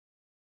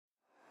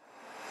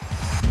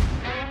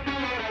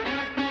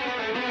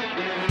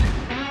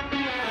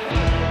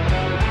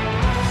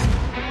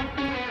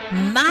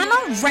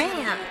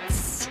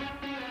Rants.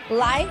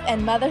 Life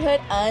and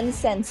motherhood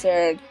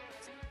uncensored.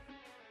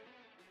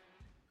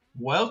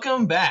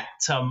 Welcome back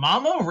to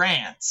Mama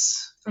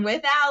Rants.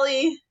 With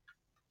Allie.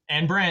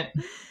 And Brent.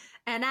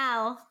 And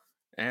Al.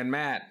 And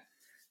Matt.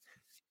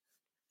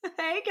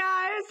 Hey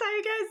guys, how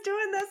you guys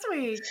doing this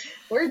week?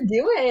 We're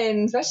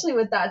doing, especially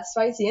with that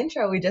spicy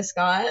intro we just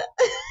got.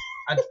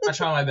 I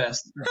try my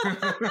best.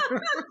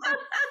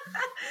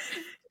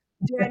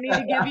 Do I need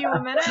to give you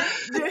a minute?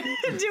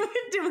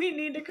 Do we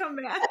need to come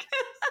back?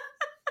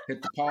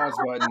 Hit the pause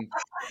button.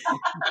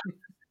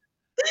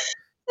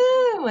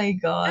 Oh my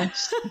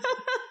gosh.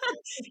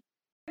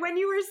 When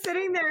you were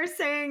sitting there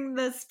saying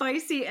the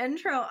spicy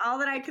intro, all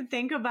that I could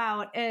think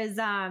about is,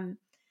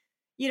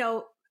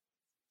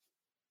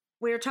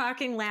 we were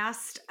talking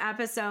last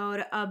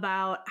episode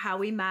about how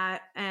we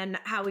met and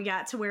how we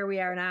got to where we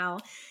are now.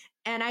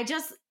 And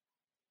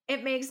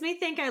it makes me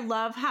think I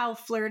love how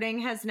flirting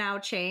has now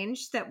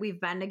changed, that we've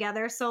been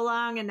together so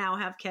long and now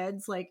have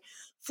kids. Like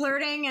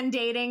flirting and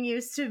dating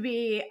used to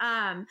be,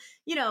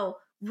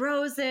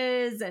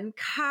 roses and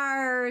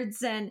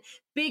cards and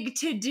big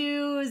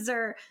to-dos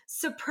or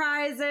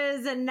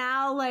surprises. And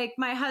now like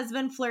my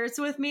husband flirts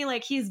with me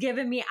like he's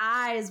giving me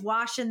eyes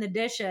washing the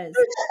dishes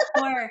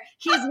or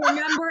he's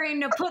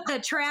remembering to put the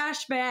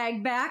trash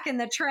bag back in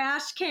the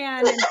trash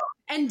can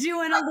and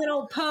doing a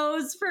little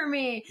pose for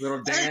me. A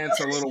little dance,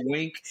 a little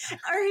wink.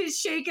 Or he's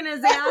shaking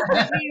his ass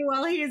at me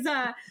while he's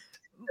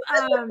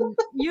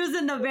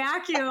using the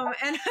vacuum.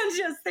 And I'm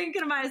just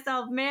thinking to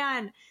myself,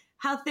 man,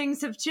 how things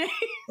have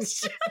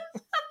changed.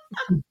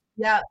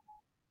 Yeah,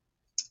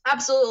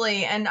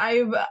 absolutely. And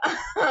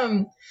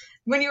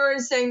when you were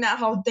saying that,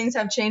 how things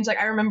have changed, like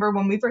I remember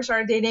when we first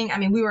started dating, I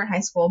mean, we were in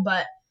high school,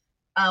 but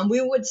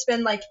we would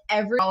spend like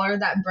every dollar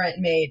that Brent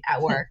made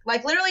at work,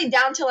 like literally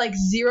down to like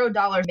 $0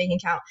 bank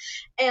account.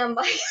 And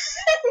like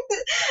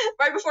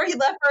right before he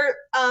left for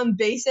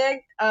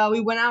basic,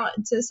 we went out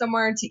to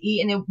somewhere to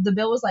eat, and the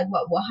bill was like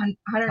what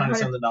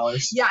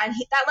 $100. Yeah, and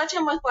that left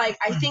him with like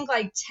I think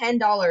like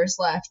 $10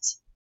 left.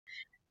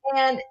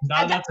 And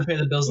Not enough to pay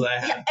the bills that I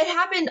had. Yeah, it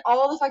happened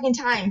all the fucking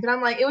time. But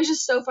I'm like, it was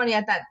just so funny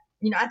at that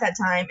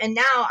time. And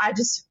now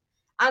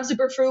I'm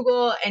super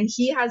frugal, and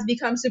he has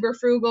become super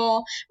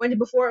frugal. When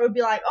before it would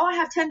be like, oh, I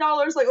have $10.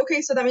 Like,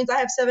 okay, so that means I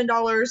have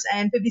 $7.50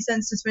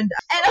 to spend.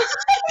 And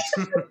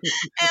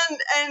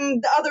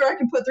and the other, I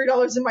can put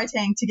 $3 in my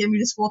tank to get me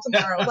to school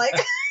tomorrow. Like,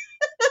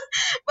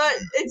 but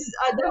it's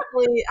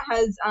definitely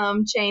has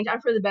changed.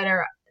 I'm for the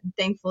better.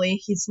 Thankfully,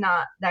 he's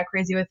not that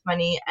crazy with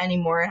money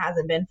anymore. It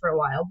hasn't been for a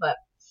while, but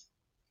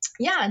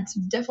yeah, it's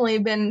definitely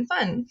been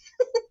fun.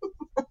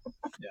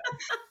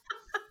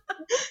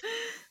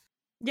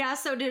 Yeah,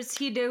 so does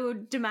he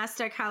do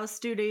domestic house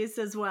duties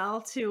as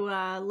well to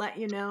let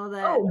you know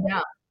that? Oh,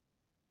 yeah.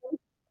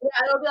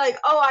 Yeah, it'll be like,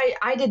 oh,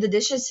 I did the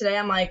dishes today.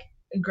 I'm like,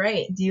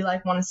 great. Do you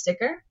like want a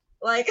sticker?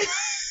 Like,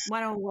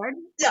 want an award?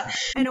 Yeah.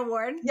 An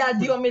award? Yeah,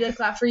 do you want me to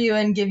clap for you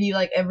and give you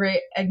like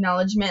every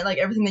acknowledgement, like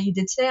everything that you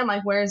did today? I'm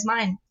like, where's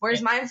mine?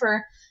 Where's mine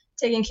for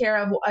taking care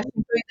of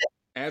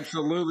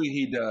Absolutely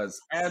he does.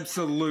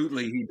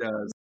 Absolutely he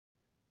does.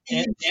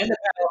 And the pat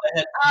on the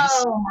head.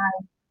 Oh my.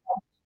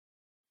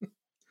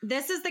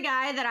 This is the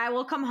guy that I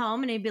will come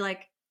home and he'd be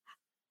like,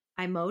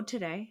 I mowed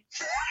today.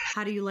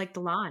 How do you like the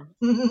lawn?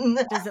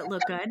 Does it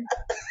look good?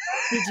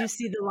 Did you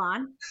see the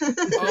lawn?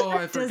 Oh,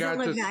 I forgot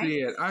to nice? see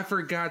it. I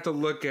forgot to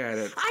look at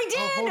it. I did.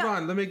 Oh, hold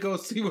on. Let me go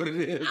see what it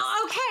is.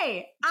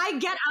 Okay. I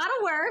get out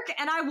of work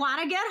and I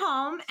want to get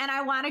home and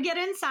I want to get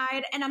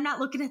inside and I'm not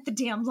looking at the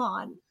damn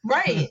lawn.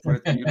 Right.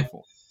 But it's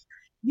beautiful.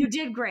 You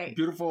did great.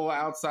 Beautiful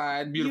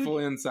outside, beautiful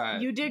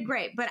inside. You did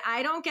great. But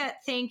I don't get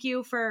thank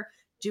you for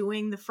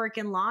doing the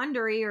freaking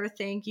laundry or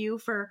thank you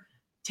for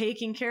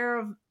taking care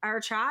of our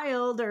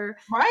child or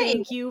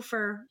thank you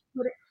for...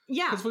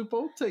 Yeah. Because we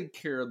both take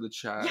care of the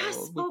child. Yes,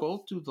 we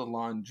both do the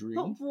laundry.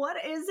 But what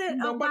is it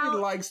Nobody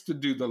about... likes to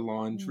do the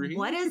laundry.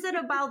 What is it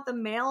about the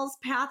male's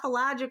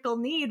pathological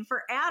need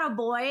for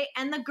attaboy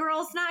and the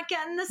girl's not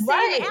getting the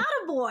same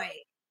attaboy?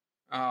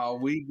 Oh,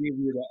 we give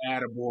you the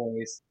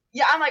attaboys.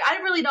 Yeah, I'm like, I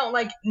really don't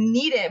like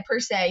need it per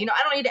se. You know,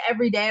 I don't need it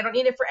every day. I don't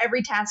need it for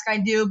every task I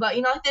do. But,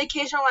 you know, like the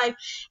occasional like,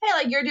 hey,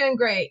 like you're doing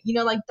great. You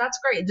know, like that's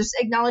great. Just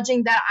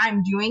acknowledging that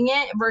I'm doing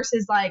it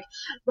versus like,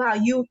 wow,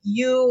 you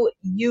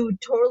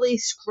totally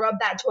scrubbed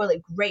that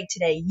toilet great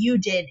today. You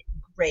did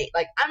great.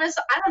 Like I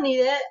don't need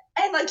it.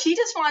 And like he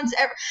just wants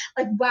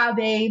like, wow,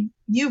 babe,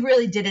 you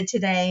really did it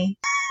today.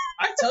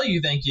 I tell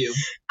you thank you.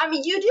 I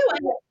mean, you do.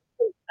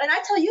 And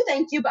I tell you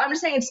thank you, but I'm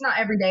just saying it's not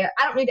every day.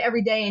 I don't need it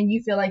every day, and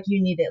you feel like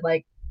you need it.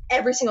 Like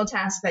every single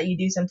task that you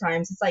do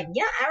sometimes, it's like,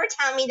 yeah, ever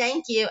tell me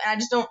thank you. And I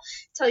just don't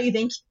tell you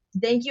thank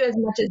you as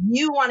much as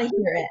you want to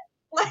hear it.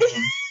 Like,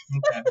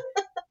 Okay.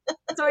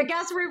 So I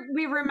guess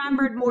we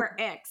remembered more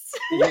icks.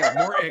 Yeah,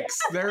 more icks.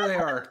 There they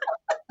are.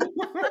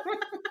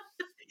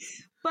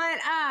 But,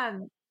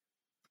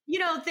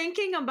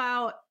 thinking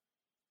about,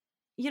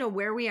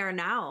 where we are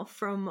now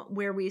from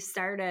where we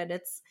started,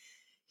 it's,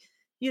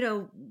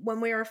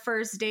 when we were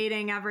first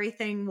dating,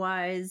 everything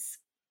was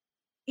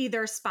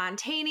either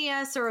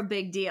spontaneous or a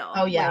big deal.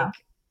 oh yeah.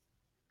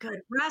 good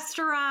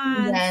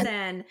restaurants Yes.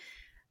 and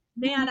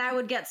man, I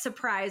would get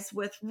surprised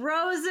with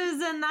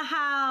roses in the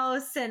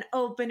house and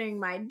opening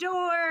my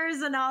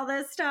doors and all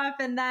this stuff.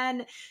 And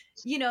then,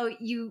 you know,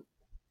 you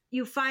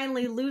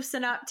finally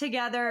loosen up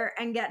together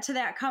and get to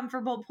that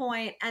comfortable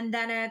point, and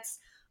then it's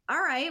all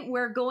right,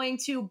 we're going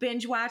to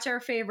binge watch our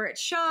favorite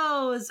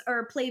shows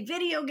or play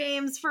video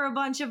games for a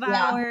bunch of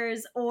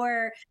hours,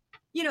 or,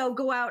 you know,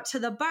 go out to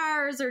the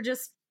bars or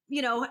just,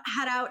 you know,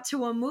 head out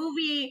to a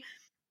movie.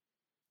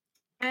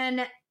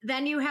 And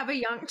then you have a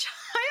young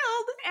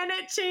child and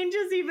it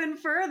changes even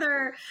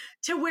further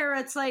to where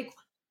it's like,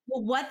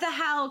 well, what the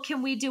hell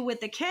can we do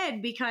with the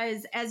kid?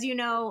 Because as you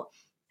know,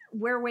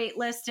 we're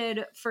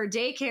waitlisted for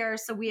daycare.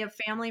 So we have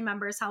family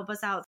members help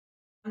us out.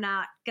 I'm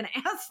not going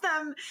to ask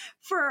them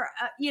for,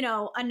 you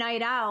know, a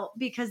night out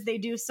because they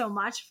do so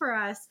much for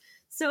us.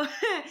 So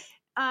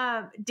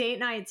date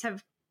nights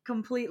have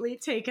completely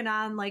taken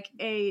on like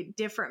a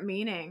different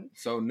meaning.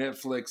 So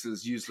Netflix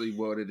is usually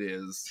what it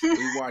is.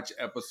 We watch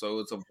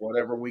episodes of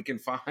whatever we can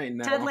find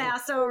now. Ted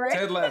Lasso, right?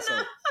 Ted Lasso.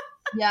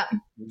 Yeah.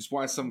 We just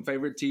watch some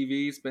favorite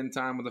TV, spend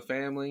time with the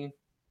family.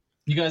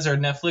 You guys are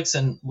Netflix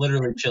and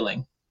literally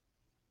chilling.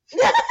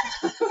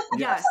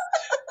 Yes.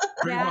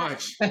 Pretty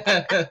much.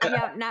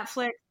 Yeah,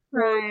 Netflix,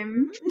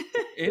 Prime.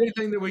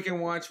 Anything that we can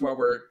watch while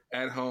we're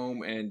at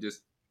home and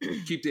just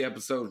keep the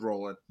episodes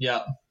rolling.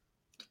 Yeah.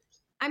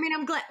 I mean,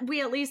 I'm glad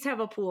we at least have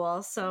a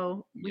pool,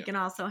 so we Yeah. can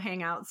also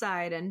hang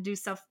outside and do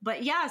stuff.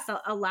 But yes,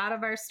 a lot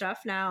of our stuff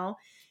now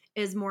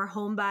is more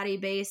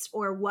homebody based,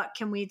 or what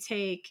can we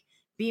take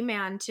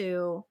B-Man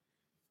to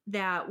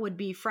that would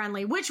be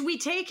friendly, which we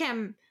take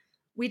him.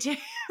 We take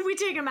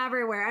him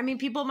everywhere. I mean,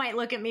 people might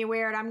look at me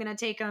weird. I'm going to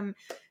take him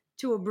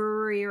to a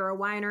brewery or a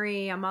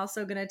winery. I'm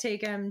also going to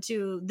take him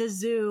to the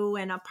zoo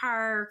and a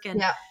park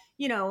and,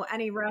 you know,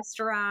 any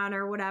restaurant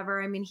or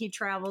whatever. I mean, he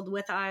traveled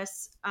with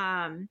us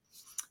on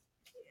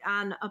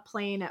a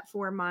plane at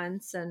 4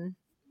 months and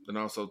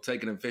also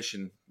taking him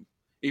fishing.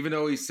 Even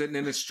though he's sitting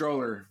in his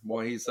stroller,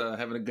 boy, he's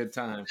having a good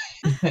time.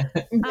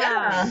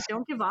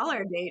 Don't give all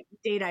our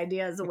date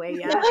ideas away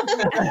yet.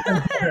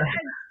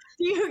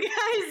 Do you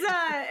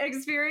guys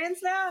experience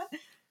that?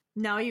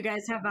 No, you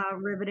guys have a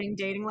riveting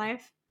dating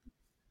life?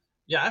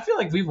 Yeah, I feel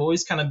like we've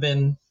always kind of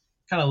been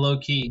kind of low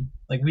key.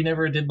 Like we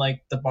never did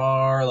like the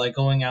bar, like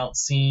going out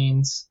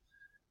scenes.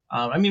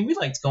 I mean, we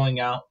liked going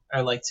out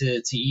or like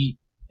to eat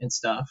and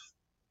stuff.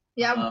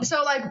 Yeah.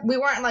 So like we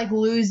weren't like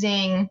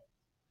losing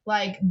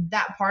like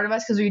that part of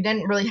us because we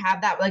didn't really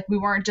have that. Like we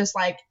weren't just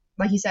like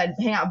you said,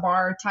 hang out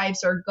bar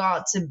types or go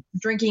out to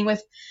drinking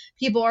with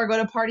people or go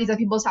to parties at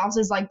people's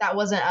houses. Like that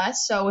wasn't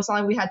us. So it's not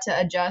like we had to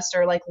adjust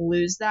or like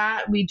lose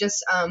that. We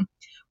just,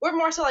 we're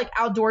more so like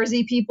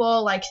outdoorsy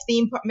people, like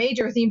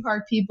major theme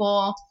park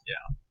people.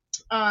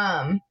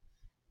 Yeah.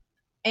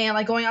 And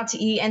like going out to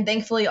eat, and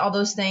thankfully all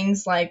those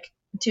things like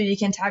Tootie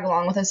can tag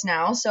along with us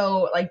now.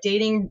 So like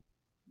dating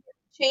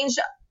changed,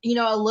 you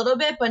know, a little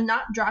bit, but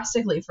not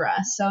drastically for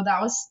us. So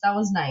that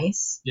was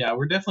nice. Yeah,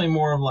 we're definitely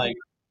more of like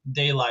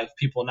day life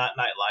people, not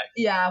nightlife.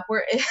 Yeah,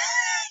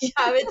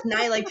 it's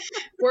night. Like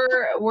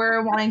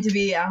we're wanting to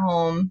be at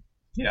home.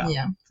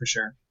 Yeah, for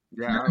sure.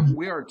 Yeah,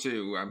 we are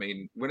too. I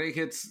mean, when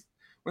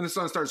the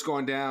sun starts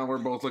going down, we're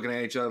both looking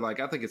at each other like,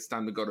 I think it's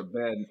time to go to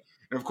bed.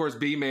 And of course,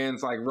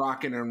 B-Man's like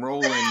rocking and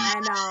rolling,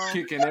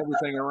 kicking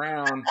everything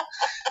around.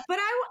 But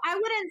I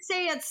wouldn't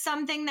say it's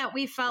something that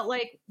we felt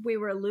like we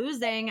were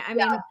losing. I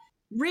mean,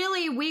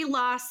 really, we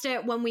lost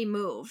it when we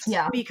moved.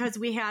 Yeah. Because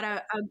we had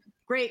a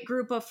great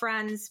group of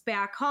friends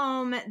back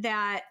home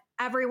that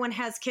everyone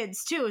has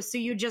kids too. So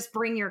you just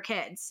bring your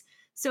kids.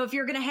 So if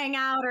you're going to hang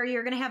out or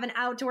you're going to have an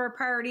outdoor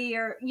party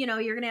or, you know,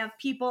 you're going to have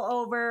people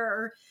over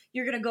or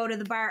you're going to go to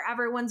the bar,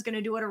 everyone's going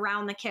to do it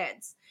around the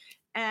kids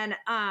and,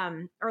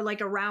 or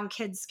like around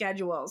kids'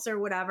 schedules or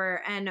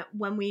whatever. And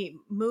when we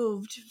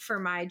moved for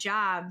my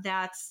job,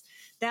 that's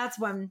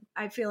when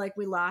I feel like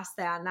we lost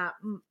that,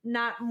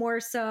 not more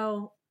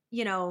so,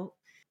 you know,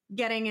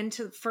 getting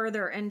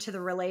further into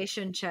the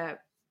relationship.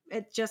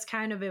 It just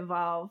kind of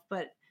evolved,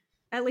 but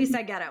at least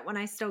I get it when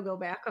I still go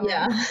back home.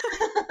 Yeah.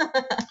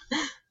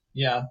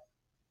 Yeah.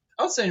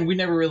 I was saying we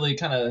never really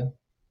kind of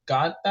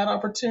got that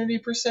opportunity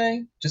per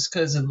se, just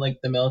because of like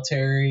the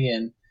military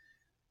and,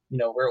 you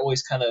know,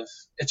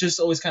 it's just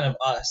always kind of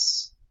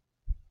us.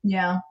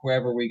 Yeah.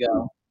 Wherever we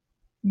go.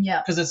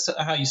 Yeah. Because it's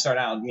how you start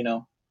out, you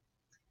know.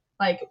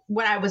 Like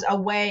when I was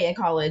away in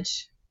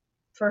college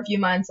for a few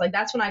months, like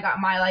that's when I got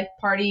my like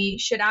party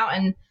shit out.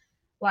 And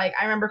like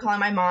I remember calling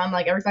my mom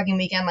like every fucking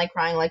weekend, like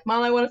crying, like,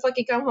 Mom, I want to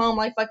fucking come home,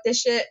 like fuck this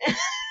shit.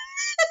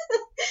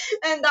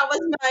 And that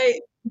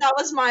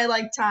was my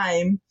like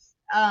time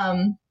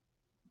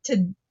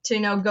to you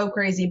know go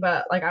crazy.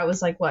 But like I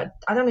was like, what?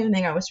 I don't even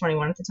think I was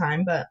 21 at the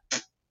time, but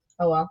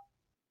oh well.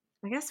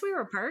 I guess we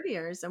were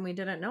partiers and we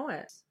didn't know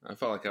it. I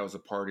felt like I was a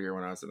partier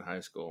when I was in high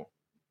school.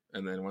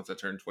 And then once I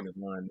turned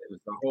 21, it was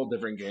a whole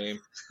different game.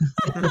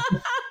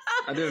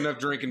 I did enough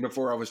drinking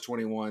before I was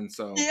 21,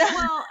 so. Yeah.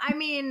 Well, I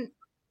mean,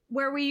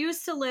 where we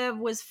used to live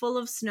was full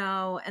of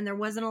snow and there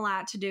wasn't a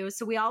lot to do.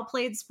 So we all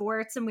played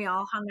sports and we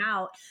all hung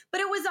out, but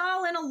it was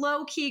all in a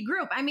low key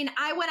group. I mean,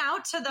 I went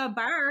out to the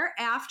bar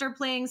after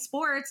playing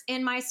sports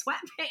in my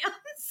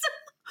sweatpants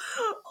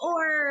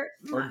or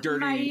dirty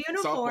my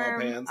uniform.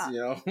 softball pants, you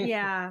know?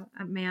 Yeah,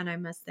 man, I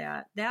miss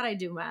that. That I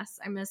do miss.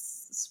 I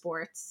miss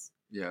sports.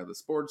 Yeah, the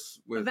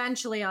sports with...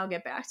 Eventually I'll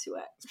get back to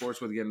it.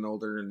 Sports with getting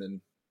older and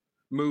then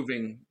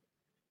moving.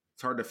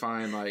 It's hard to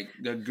find like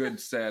a good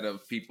set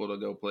of people to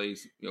go play,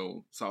 you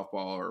know,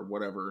 softball or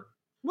whatever.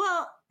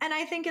 Well, and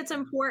I think it's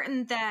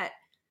important that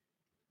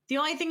the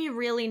only thing you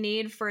really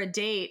need for a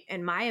date,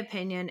 in my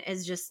opinion,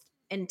 is just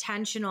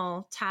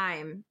intentional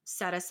time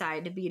set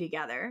aside to be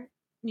together.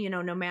 You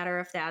know, no matter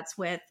if that's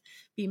with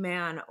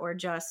B-Man or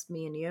just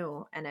me and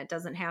you. And it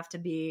doesn't have to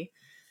be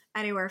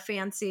anywhere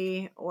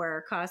fancy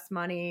or cost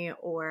money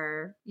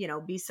or, you know,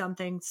 be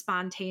something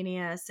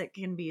spontaneous. It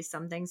can be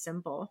something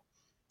simple.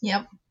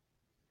 Yep.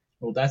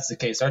 Well, that's the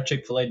case. Our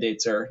Chick-fil-A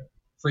dates are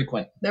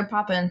frequent. They're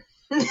popping.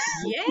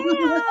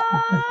 Yeah.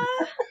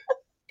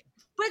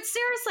 But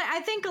seriously,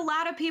 I think a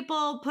lot of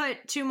people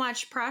put too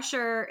much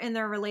pressure in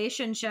their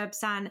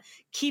relationships on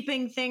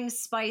keeping things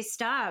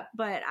spiced up.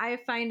 But I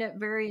find it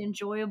very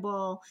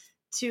enjoyable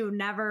to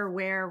never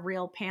wear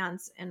real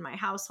pants in my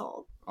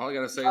household. All I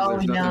gotta say is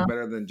there's nothing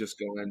better than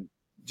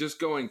just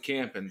going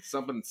camping.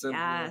 Something simple.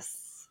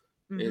 Yes.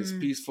 Is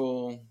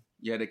peaceful,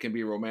 yet it can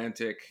be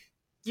romantic.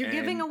 You're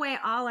giving away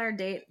all our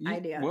date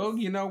ideas. Well,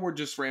 you know, we're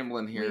just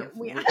rambling here.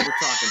 We're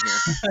talking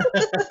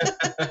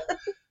here.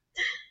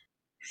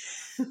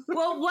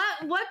 Well,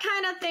 what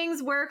kind of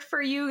things work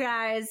for you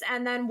guys?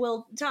 And then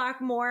we'll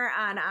talk more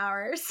on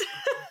ours.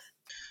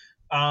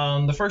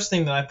 The first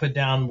thing that I put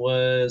down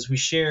was we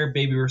share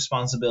baby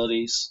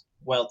responsibilities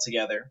well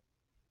together.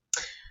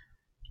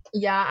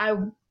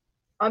 Yeah,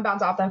 I'll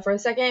bounce off that for a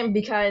second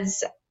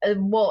because,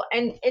 well,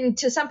 and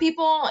to some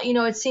people, you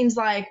know, it seems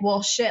like,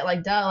 well, shit,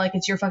 like, duh, like,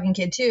 it's your fucking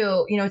kid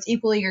too. You know, it's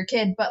equally your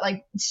kid. But,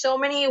 like, so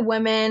many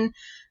women,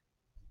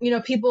 you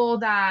know, people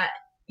that,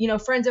 you know,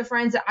 friends of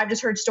friends that I've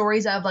just heard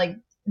stories of, like,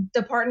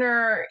 the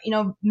partner, you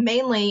know,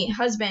 mainly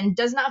husband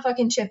does not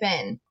fucking chip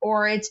in,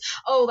 or it's,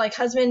 oh, like,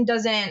 husband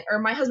doesn't, or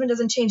my husband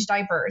doesn't change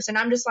diapers. And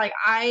I'm just like,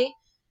 I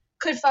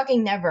could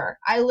fucking never.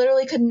 I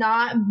literally could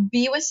not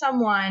be with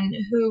someone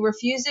who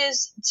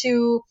refuses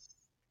to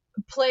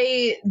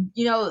play,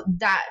 you know,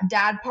 that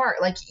dad part.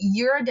 Like,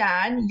 you're a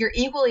dad, you're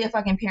equally a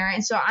fucking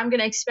parent, so I'm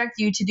gonna expect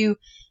you to do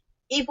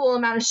equal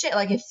amount of shit.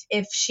 Like,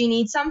 if she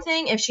needs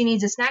something, if she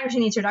needs a snack, if she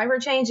needs her diaper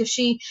change, if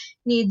she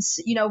needs,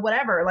 you know,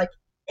 whatever, like,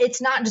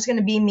 it's not just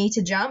gonna be me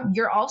to jump,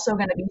 you're also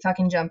gonna be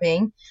fucking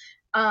jumping.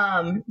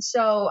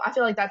 So I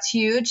feel like that's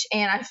huge,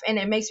 and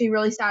it makes me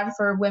really sad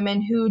for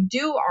women who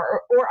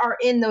are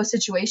in those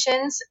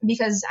situations,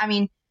 because I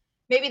mean,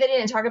 maybe they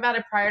didn't talk about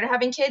it prior to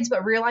having kids,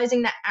 but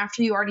realizing that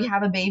after you already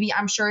have a baby,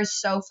 I'm sure is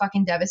so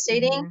fucking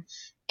devastating.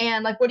 Mm-hmm.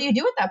 And like, what do you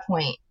do at that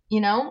point?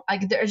 You know,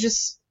 like,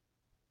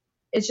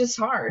 it's just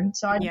hard.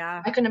 So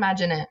I couldn't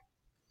imagine it.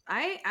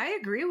 I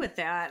agree with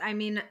that. I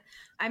mean,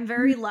 I'm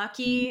very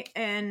lucky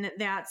in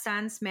that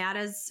sense. Matt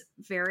is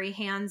very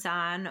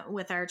hands-on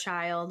with our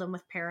child and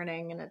with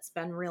parenting, and it's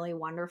been really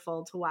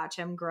wonderful to watch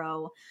him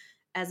grow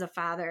as a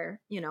father.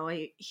 You know,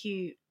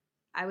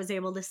 I was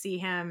able to see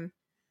him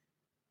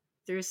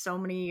through so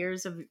many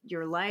years of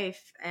your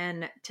life,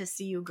 and to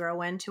see you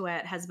grow into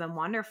it has been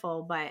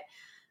wonderful. But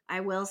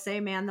I will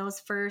say, man, those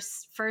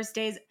first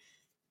days,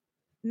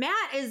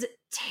 Matt is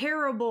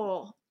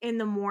terrible in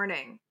the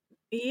morning.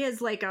 He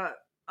is like a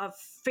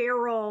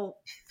feral,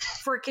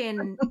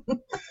 freaking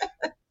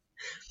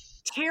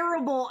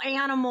terrible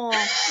animal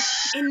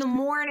in the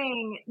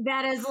morning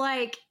that is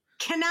like,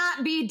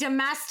 cannot be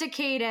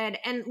domesticated.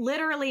 And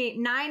literally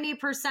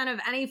 90% of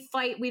any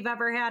fight we've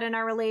ever had in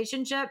our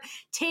relationship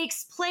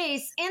takes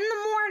place in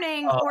the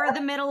morning or the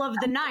middle of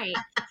the night,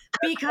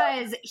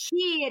 because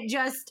he's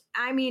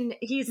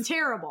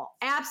terrible,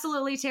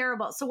 absolutely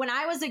terrible. So when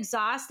I was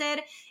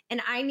exhausted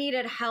and I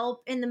needed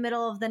help in the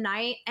middle of the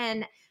night,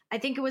 and I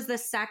think it was the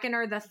second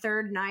or the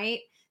third night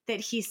that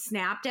he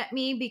snapped at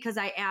me because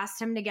I asked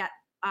him to get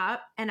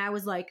up, and I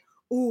was like,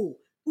 ooh,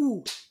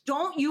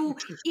 don't you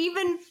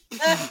even,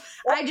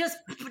 I just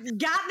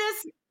got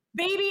this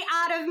baby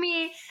out of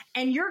me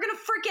and you're going to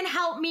freaking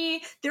help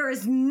me. There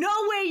is no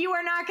way you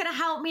are not going to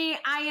help me.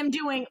 I am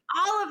doing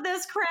all of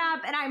this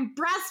crap and I'm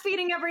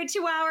breastfeeding every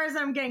 2 hours.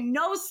 I'm getting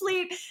no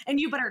sleep, and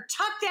you better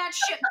tuck that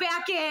shit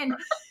back in.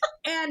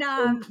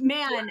 And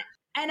man,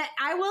 and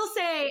I will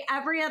say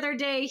every other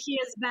day he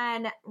has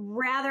been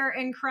rather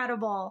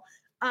incredible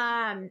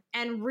and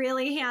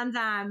really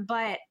hands-on.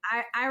 But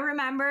I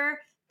remember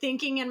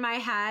thinking in my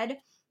head,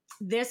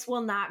 this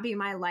will not be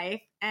my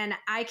life. And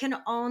I can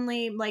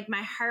only, like,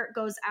 my heart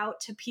goes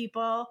out to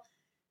people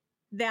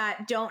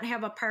that don't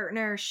have a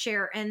partner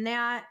share in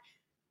that.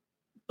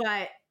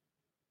 But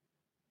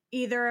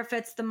either if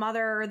it's the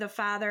mother or the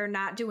father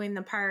not doing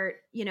the part,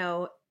 you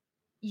know,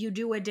 you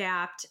do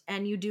adapt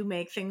and you do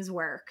make things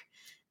work.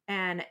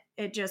 And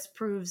it just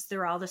proves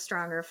they're all the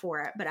stronger for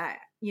it. But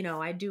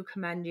I do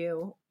commend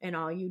you in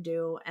all you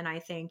do. And I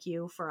thank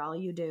you for all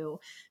you do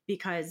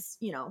because,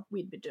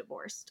 we'd be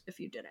divorced if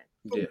you didn't.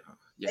 Yeah.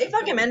 They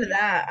fucking meant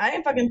that. I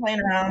ain't fucking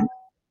playing around.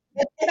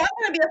 If I'm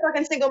gonna be a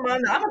fucking single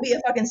mom, I'm gonna be a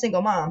fucking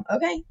single mom.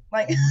 Okay?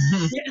 Like,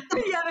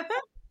 Yeah.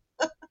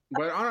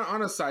 But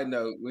on a side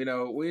note, we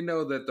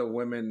know that the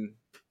women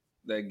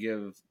that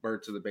give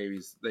birth to the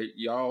babies,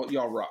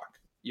 y'all rock.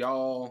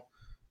 Y'all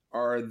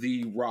are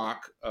the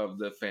rock of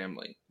the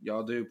family.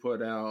 Y'all do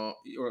put out,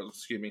 or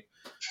excuse me,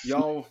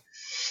 y'all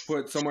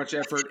put so much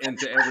effort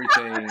into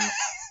everything.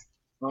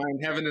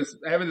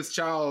 Having this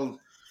child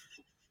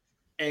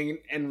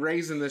and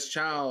raising this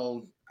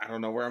child. I don't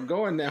know where I'm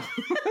going now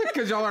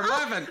because y'all are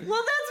laughing.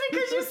 Well, that's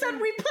because you said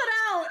we put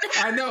out.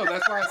 I know.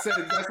 That's why I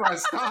said. That's why I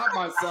stopped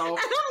myself. And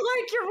I'm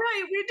like, you're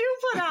right. We do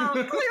put out.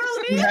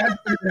 Clearly, You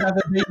have to have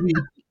a baby.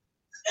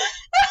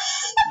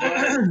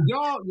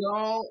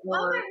 Y'all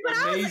are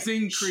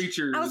amazing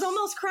creatures. I was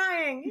almost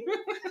crying.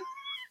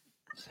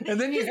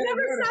 And then He's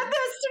never said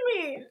this to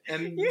me.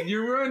 And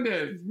you ruined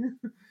it.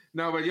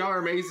 No, but y'all are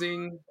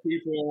amazing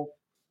people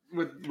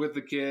with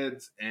the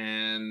kids,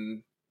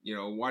 and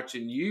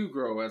watching you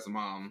grow as a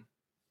mom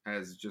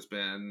has just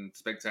been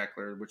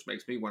spectacular, which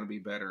makes me want to be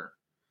better.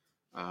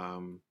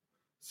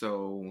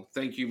 So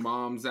thank you,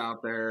 moms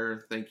out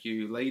there. Thank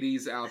you,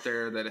 ladies out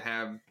there that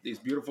have these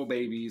beautiful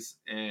babies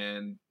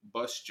and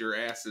bust your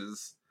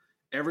asses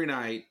every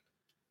night.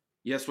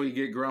 Yes, we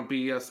get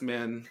grumpy, us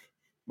men,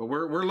 but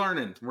we're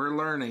learning. We're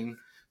learning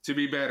to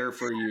be better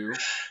for you.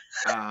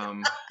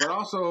 But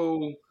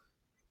also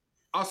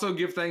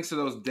give thanks to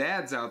those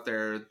dads out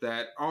there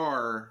that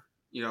are,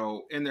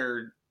 in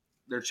their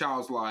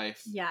child's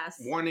life,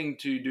 yes, wanting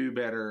to do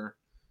better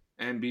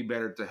and be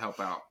better to help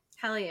out.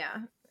 Hell yeah.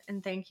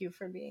 And thank you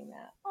for being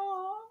that.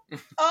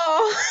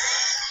 oh.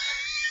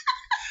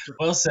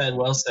 Well said.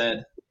 Well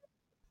said.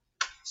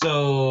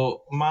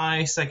 So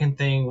my second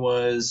thing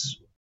was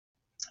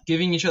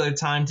giving each other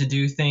time to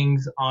do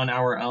things on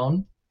our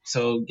own.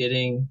 So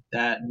getting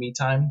that me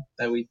time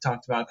that we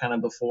talked about kind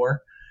of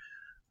before.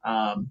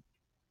 I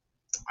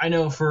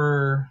know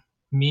for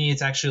me,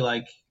 it's actually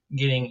like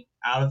getting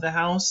out of the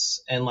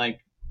house and like,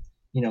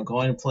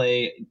 going to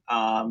play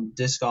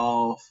disc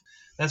golf.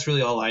 That's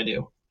really all I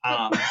do.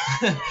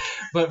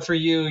 But for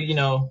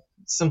you,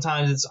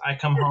 sometimes I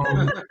come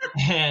home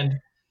and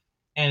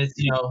it's,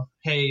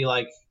 hey,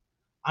 like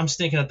I'm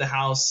stinking up the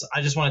house.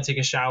 I just want to take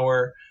a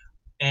shower.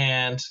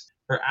 And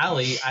for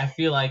Allie, I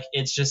feel like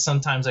it's just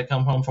sometimes I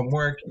come home from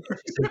work,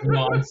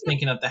 I'm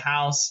stinking up the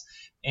house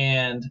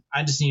and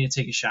I just need to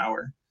take a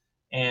shower.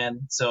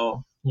 And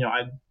so,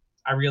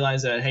 I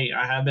realized that, hey,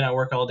 I have been at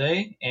work all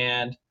day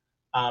and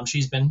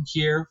she's been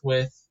here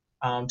with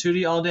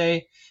Tootie all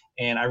day.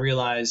 And I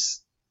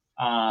realized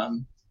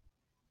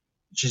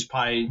she's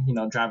probably,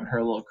 driving her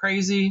a little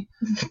crazy.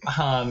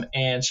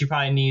 And she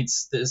probably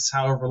needs this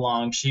however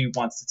long she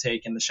wants to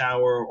take in the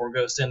shower or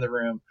go sit in the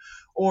room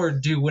or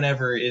do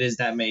whatever it is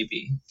that may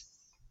be.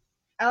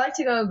 I like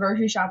to go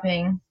grocery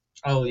shopping.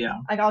 Oh, yeah.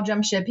 Like, I'll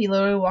jump ship. He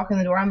literally walk in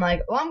the door. I'm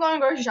like, well, I'm going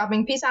grocery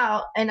shopping. Peace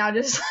out. And I'll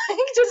just,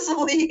 just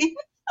leave.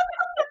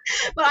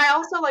 But I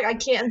also, I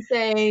can't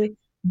say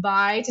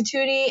bye to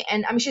Tootie.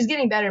 And, I mean, she's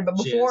getting better. But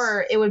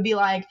before, it would be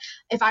like,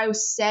 if I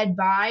said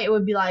bye, it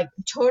would be like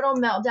total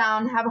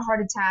meltdown, have a heart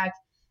attack.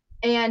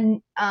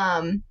 And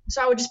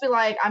so I would just be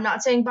like, I'm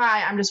not saying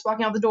bye. I'm just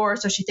walking out the door.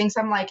 So she thinks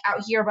I'm, out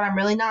here, but I'm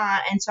really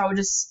not. And so I would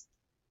just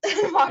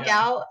walk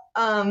out.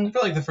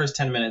 For the first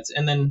 10 minutes.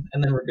 And then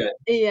we're good.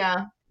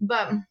 Yeah.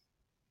 But...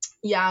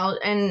 yeah,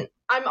 and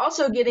I'm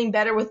also getting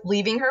better with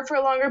leaving her for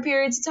longer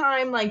periods of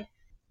time. I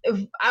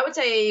would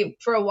say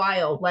for a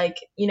while,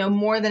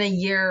 more than a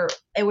year,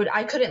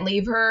 I couldn't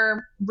leave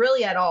her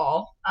really at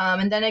all.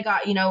 And then it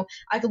got,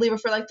 I could leave her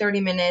for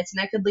 30 minutes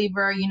and I could leave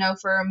her,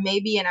 for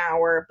maybe an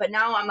hour. But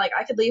now I'm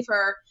I could leave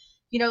her,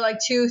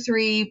 2,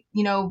 3,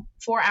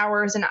 4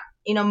 hours. And,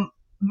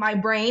 my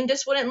brain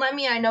just wouldn't let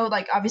me. I know,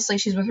 obviously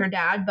she's with her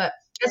dad, but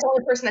that's the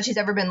only person that she's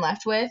ever been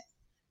left with.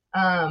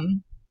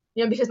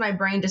 Because my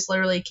brain just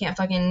literally can't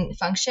fucking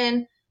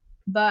function.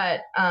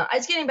 But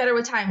it's getting better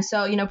with time.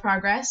 So,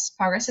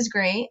 progress is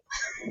great.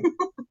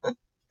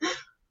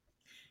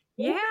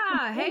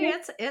 Yeah. Hey,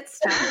 it's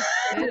tough.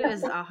 It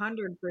is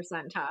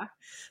 100% tough.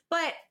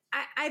 But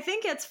I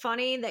think it's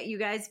funny that you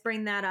guys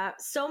bring that up.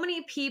 So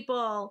many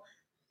people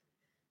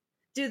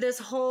do this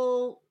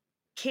whole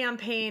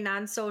campaign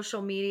on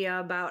social media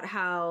about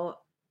how,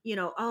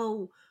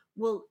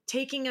 well,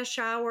 taking a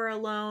shower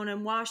alone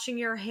and washing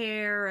your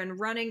hair and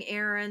running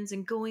errands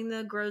and going to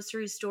the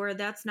grocery store,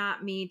 that's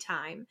not me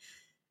time.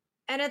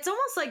 And it's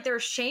almost like they're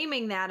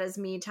shaming that as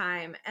me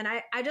time. And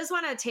I just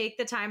want to take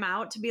the time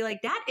out to be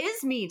like, that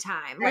is me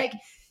time. Right.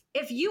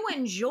 If you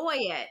enjoy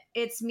it,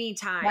 it's me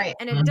time. Right.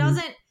 And it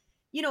doesn't,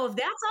 if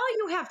that's all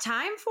you have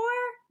time for,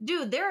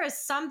 dude, there is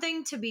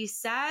something to be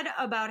said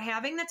about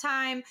having the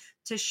time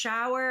to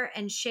shower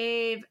and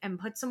shave and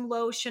put some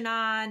lotion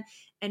on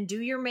and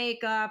do your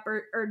makeup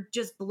or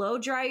just blow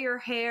dry your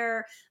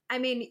hair. I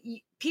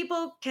mean,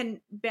 people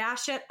can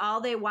bash it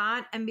all they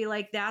want and be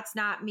like, that's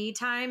not me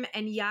time.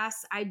 And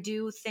yes, I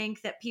do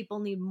think that people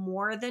need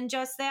more than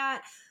just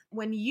that.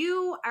 When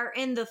you are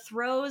in the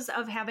throes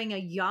of having a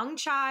young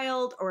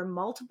child or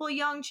multiple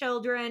young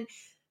children,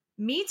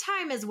 me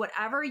time is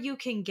whatever you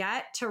can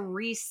get to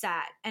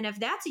reset. And if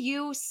that's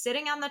you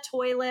sitting on the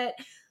toilet,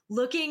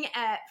 looking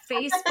at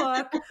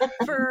Facebook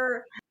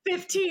for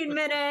 15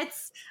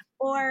 minutes,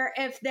 or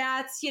if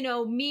that's,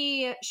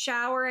 me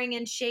showering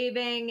and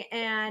shaving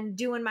and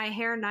doing my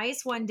hair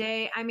nice one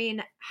day, I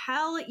mean,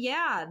 hell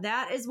yeah,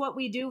 that is what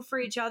we do for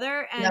each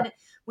other. And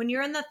when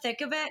you're in the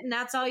thick of it and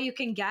that's all you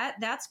can get,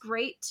 that's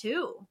great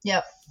too.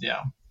 Yep.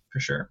 Yeah, for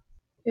sure.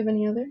 Do you have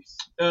any others?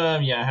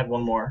 Yeah, I had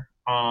one more.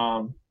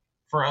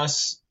 For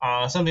us,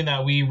 something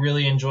that we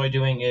really enjoy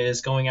doing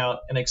is going out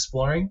and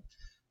exploring.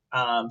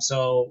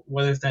 So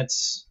whether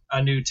that's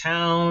a new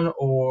town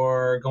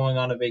or going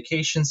on a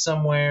vacation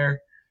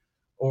somewhere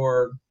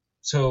or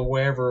so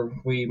wherever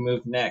we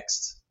move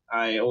next,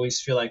 I always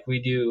feel like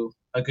we do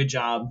a good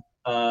job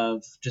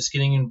of just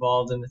getting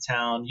involved in the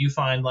town. You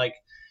find like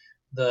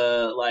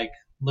the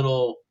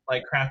little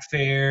craft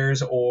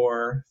fairs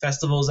or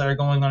festivals that are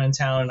going on in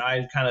town, and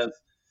I kind of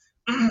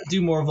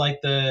do more of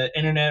the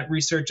internet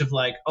research of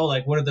what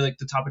are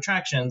the top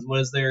attractions,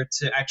 what is there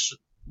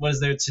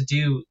to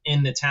do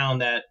in the town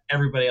that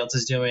everybody else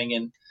is doing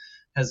and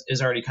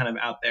is already kind of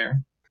out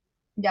there.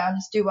 Yeah,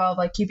 just do well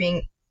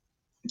keeping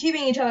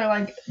each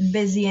other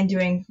busy and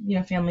doing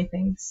family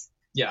things.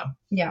 Yeah.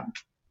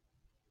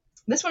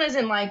 This one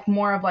isn't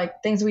more of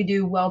things we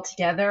do well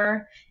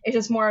together. It's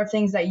just more of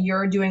things that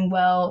you're doing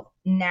well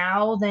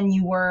now than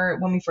you were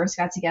when we first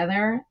got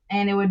together,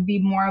 and it would be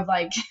more of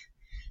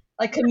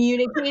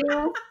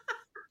communicating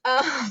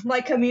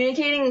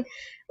communicating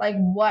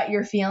what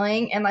you're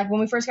feeling. And when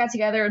we first got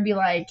together, it'd be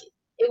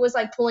it was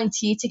pulling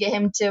teeth to get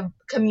him to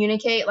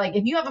communicate.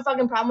 If you have a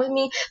fucking problem with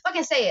me,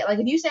 fucking say it.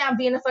 If you say I'm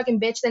being a fucking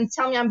bitch, then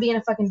tell me I'm being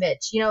a fucking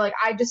bitch.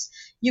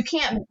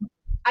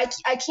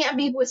 I can't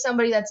be with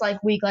somebody that's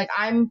weak.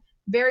 I'm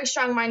very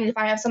strong-minded. If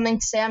I have something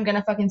to say, I'm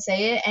gonna fucking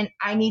say it, and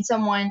I need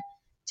someone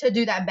to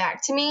do that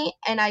back to me.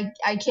 And I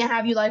can't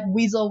have you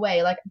weasel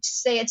away.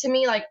 Say it to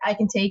me, I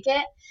can take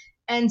it.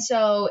 And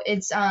so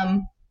it's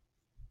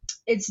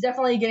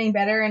definitely getting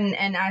better,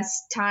 and as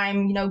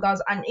time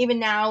goes on, even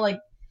now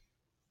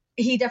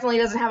he definitely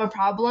doesn't have a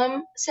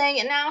problem saying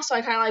it now, so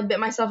I kind of bit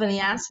myself in the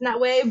ass in that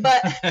way.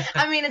 But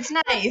I mean, it's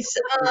nice,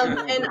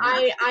 and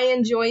I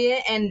enjoy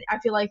it, and I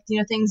feel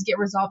things get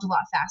resolved a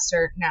lot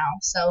faster now,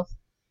 so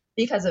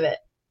because of it.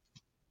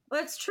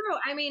 Well, it's true.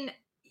 I mean,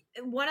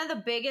 one of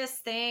the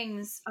biggest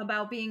things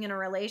about being in a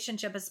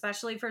relationship,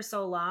 especially for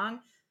so long,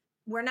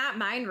 we're not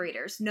mind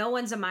readers. No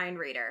one's a mind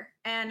reader.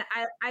 And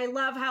I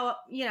love how,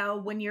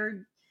 when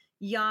you're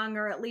young,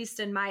 or at least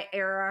in my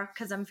era,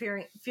 because I'm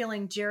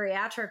feeling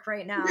geriatric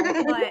right now,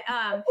 but,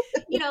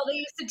 they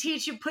used to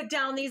teach you put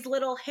down these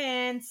little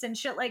hints and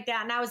shit like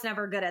that. And I was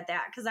never good at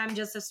that because I'm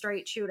just a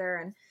straight shooter.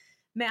 And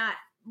Matt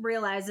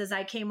realizes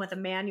I came with a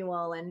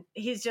manual, and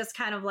he's just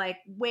kind of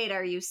wait,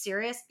 are you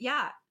serious?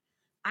 Yeah.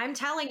 I'm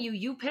telling you,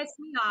 you pissed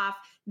me off.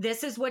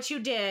 This is what you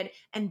did.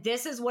 And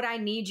this is what I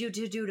need you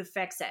to do to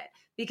fix it.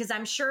 Because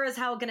I'm sure as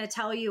hell going to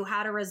tell you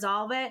how to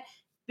resolve it,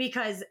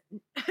 because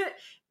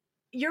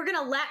you're going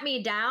to let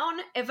me down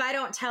if I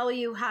don't tell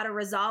you how to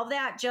resolve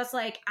that. Just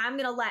like I'm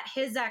going to let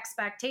his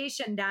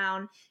expectation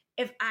down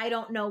if I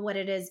don't know what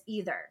it is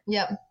either.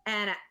 Yep.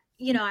 And,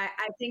 I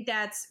think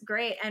that's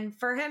great. And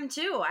for him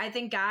too, I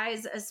think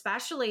guys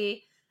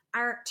especially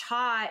aren't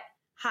taught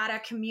how to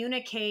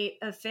communicate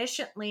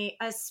efficiently,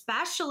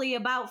 especially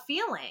about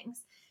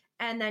feelings.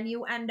 And then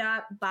you end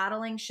up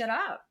bottling shit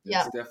up.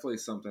 It's definitely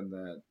something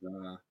that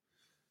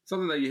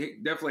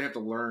you definitely have to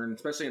learn,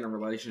 especially in a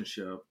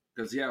relationship.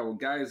 Because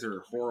guys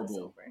are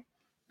horrible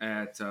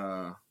at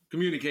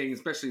communicating,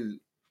 especially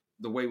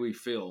the way we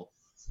feel,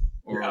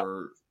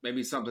 or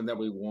maybe something that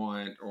we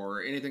want,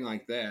 or anything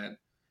like that.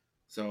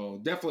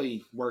 So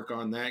definitely work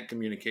on that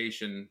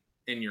communication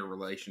in your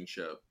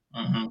relationship,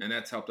 and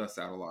that's helped us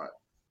out a lot.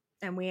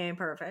 And we ain't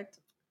perfect.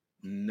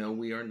 No,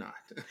 we are not.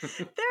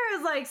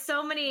 There is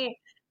so many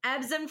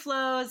ebbs and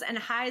flows and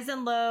highs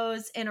and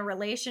lows in a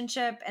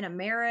relationship and a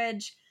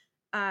marriage,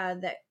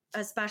 that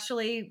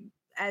especially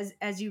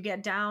as you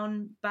get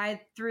down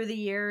through the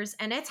years,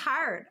 and it's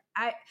hard.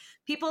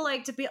 People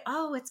like to be,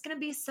 it's going to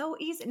be so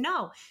easy.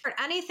 No,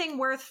 anything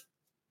worth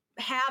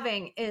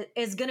having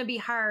is going to be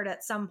hard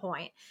at some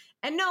point.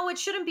 And no, it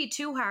shouldn't be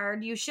too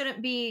hard. You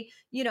shouldn't be,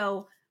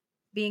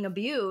 being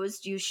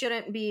abused. You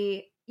shouldn't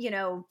be,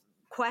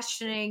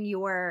 questioning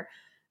your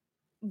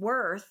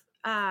worth.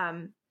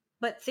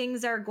 But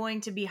things are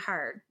going to be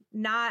hard,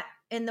 not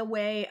in the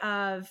way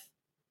of,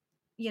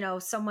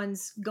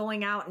 someone's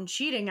going out and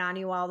cheating on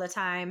you all the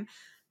time,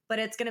 but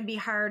it's going to be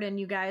hard, and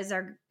you guys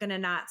are going to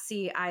not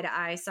see eye to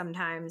eye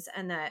sometimes,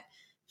 and that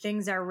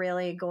things are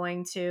really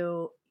going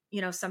to,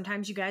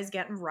 sometimes you guys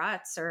get in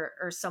ruts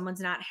or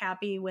someone's not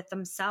happy with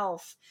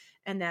themselves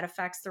and that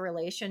affects the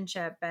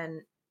relationship.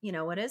 And,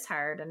 it is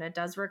hard and it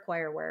does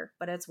require work,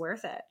 but it's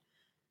worth it.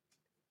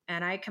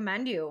 And I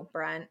commend you,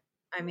 Brent.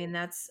 I mean,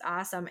 that's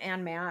awesome.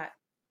 And Matt,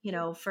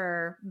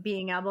 for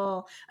being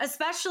able,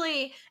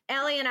 especially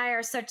Allie and I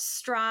are such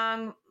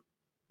strong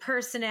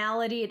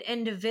personality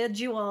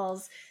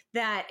individuals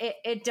that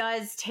it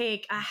does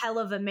take a hell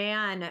of a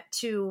man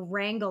to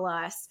wrangle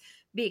us,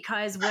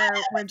 because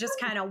we're just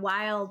kind of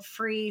wild,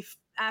 free,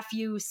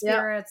 FU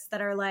spirits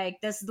that are like,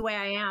 this is the way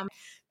I am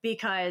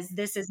because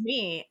this is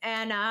me.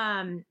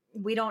 And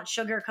we don't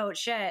sugarcoat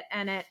shit.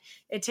 And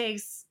it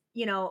takes,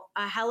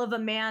 a hell of a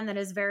man that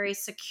is very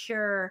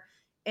secure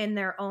in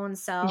their own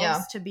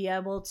selves to be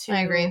able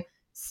to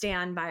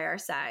stand by our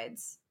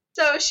sides.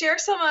 So share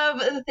some of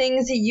the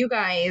things that you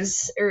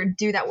guys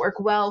do that work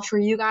well for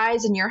you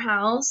guys in your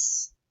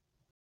house.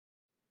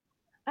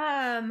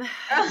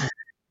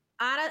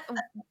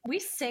 We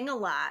sing a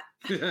lot.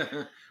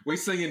 We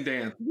sing and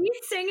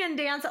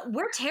dance.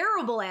 We're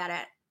terrible at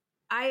it.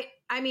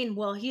 I mean,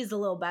 well, he's a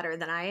little better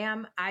than I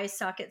am. I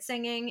suck at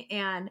singing,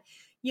 and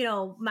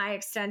my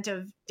extent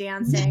of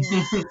dancing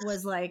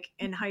was like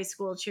in high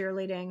school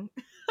cheerleading.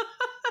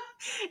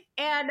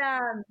 And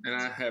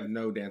I have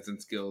no dancing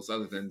skills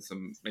other than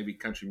some maybe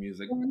country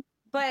music,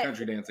 but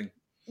country dancing.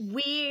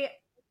 We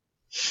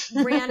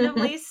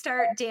randomly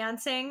start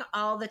dancing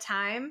all the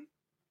time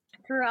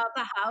throughout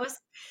the house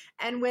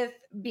and with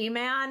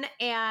B-Man,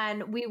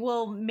 and we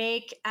will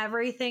make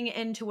everything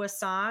into a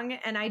song.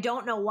 And I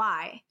don't know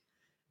why.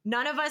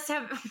 None of us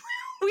have,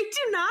 we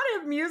do not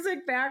have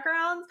music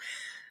backgrounds.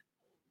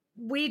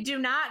 We do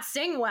not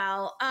sing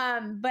well,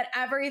 but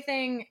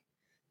everything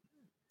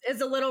is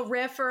a little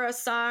riff or a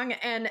song.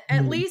 And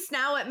at least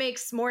now it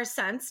makes more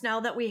sense now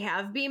that we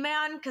have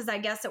B-Man, because I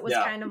guess it was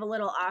kind of a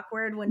little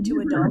awkward when two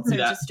adults are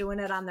just doing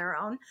it on their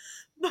own.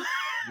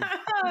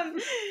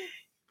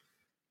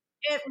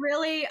 It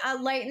really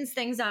lightens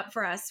things up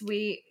for us.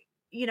 We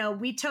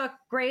took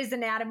Grey's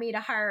Anatomy to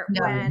heart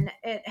when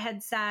it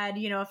had said,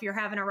 if you're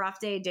having a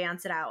rough day,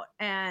 dance it out.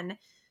 And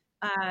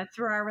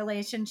through our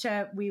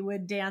relationship, we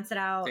would dance it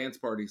out. Dance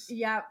parties.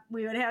 Yep,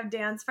 we would have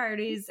dance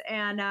parties.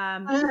 And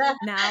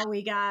now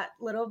we got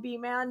little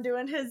B-Man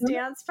doing his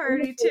dance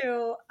party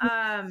too.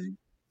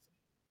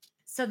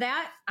 So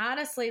that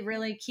honestly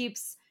really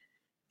keeps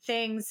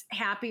things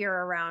happier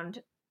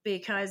around,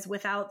 because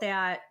without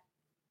that,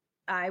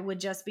 I would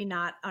just be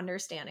not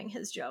understanding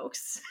his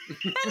jokes.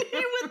 And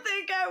he would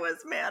think I was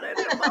mad at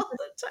him all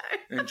the time.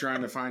 And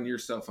trying to find your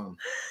cell phone.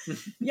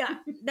 Yeah,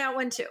 that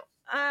one too.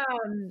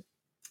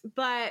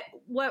 But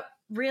what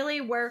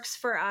really works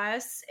for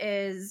us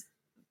is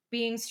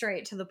being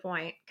straight to the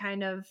point,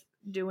 kind of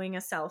doing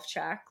a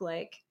self-check,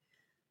 like,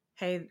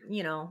 hey,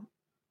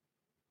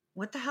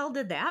 what the hell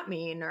did that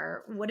mean?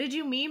 Or what did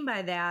you mean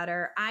by that?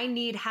 Or I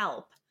need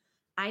help.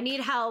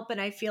 And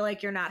I feel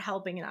like you're not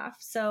helping enough.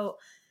 So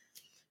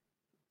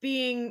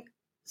being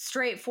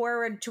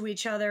straightforward to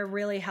each other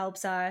really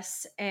helps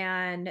us.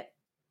 And,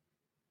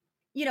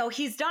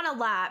 he's done a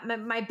lot.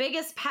 My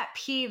biggest pet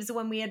peeves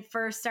when we had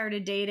first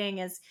started dating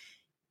is,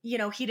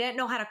 he didn't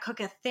know how to cook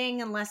a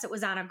thing unless it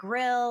was on a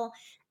grill.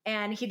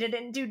 And he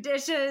didn't do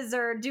dishes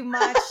or do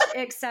much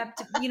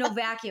except,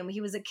 vacuum.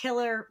 He was a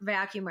killer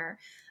vacuumer.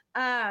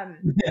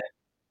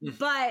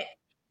 But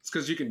it's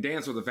because you can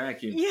dance with a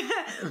vacuum.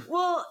 Yeah.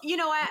 Well,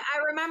 I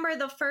remember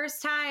the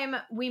first time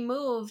we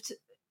moved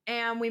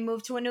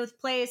to a new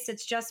place.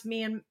 It's just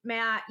me and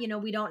Matt,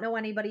 we don't know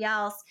anybody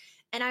else.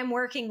 And I'm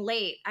working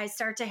late. I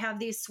start to have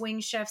these swing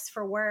shifts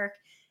for work.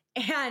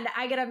 And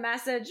I get a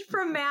message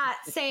from Matt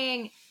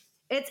saying,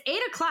 it's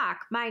 8:00,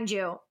 mind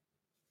you.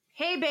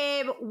 Hey,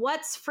 babe,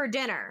 what's for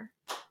dinner?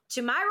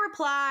 To my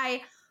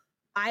reply,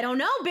 I don't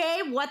know,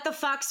 babe. What the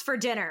fuck's for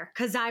dinner?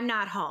 Because I'm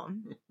not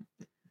home.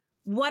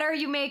 What are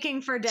you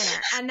making for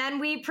dinner? And then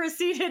we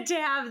proceeded to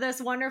have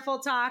this wonderful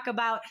talk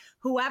about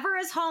whoever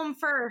is home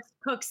first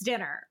cooks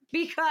dinner,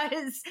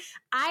 because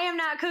I am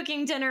not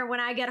cooking dinner when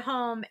I get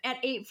home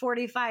at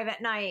 8:45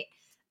 at night.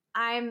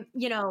 I'm,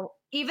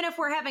 even if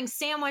we're having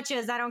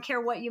sandwiches, I don't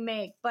care what you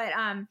make, but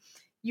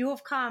you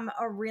have come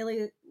a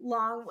really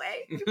long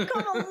way. You've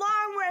come a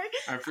long way.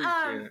 I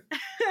appreciate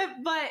it.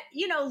 But,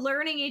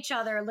 learning each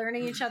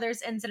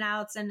other's ins and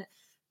outs and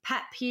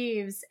pet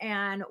peeves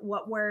and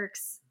what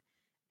works.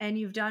 And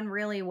you've done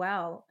really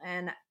well.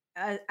 And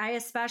I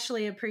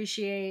especially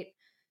appreciate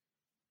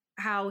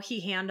how he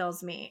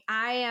handles me.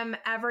 I am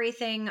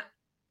everything,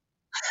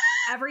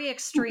 every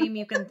extreme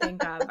you can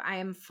think of. I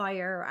am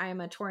fire. I am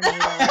a tornado.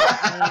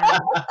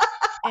 I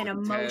am an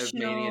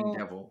emotional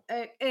devil.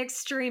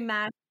 Extreme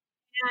mess.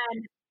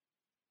 And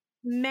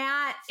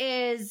Matt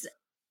is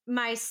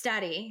my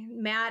steady.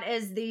 Matt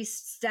is the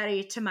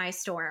steady to my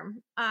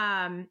storm.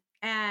 And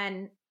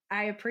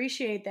I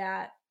appreciate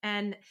that.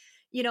 And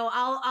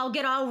I'll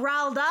get all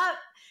riled up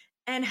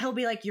and he'll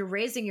be like, you're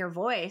raising your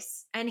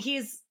voice. And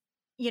he's,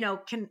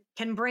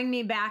 can bring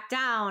me back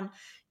down,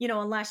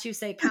 unless you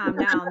say calm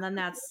down, then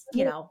that's,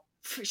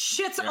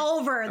 shit's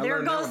over.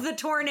 There goes the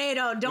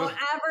tornado. Don't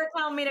ever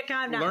tell me to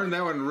calm down. Learn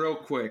that one real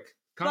quick.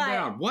 Calm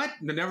down. What?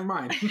 No, never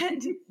mind.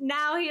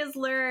 Now he has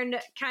learned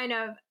kind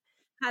of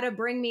how to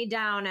bring me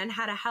down and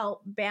how to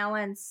help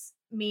balance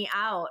me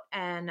out.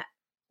 And,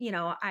 you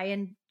know, I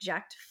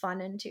inject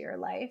fun into your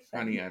life.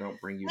 Honey, I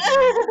don't bring you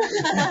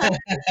down.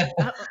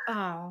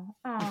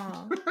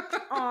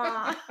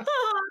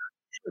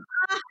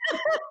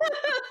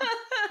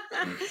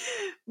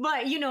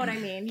 But you know what I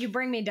mean? You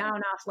bring me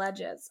down off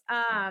ledges.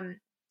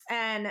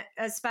 And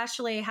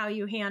especially how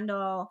you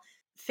handle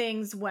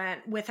things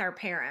with our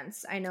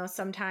parents. I know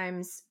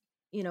sometimes,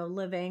 you know,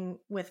 living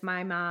with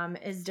my mom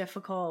is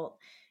difficult,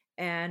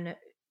 and,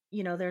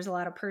 you know, there's a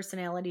lot of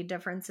personality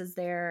differences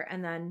there,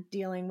 and then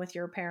dealing with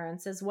your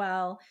parents as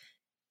well.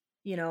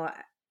 You know,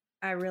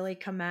 I really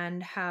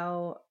commend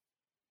how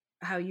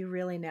you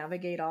really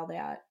navigate all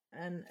that.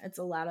 And it's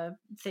a lot of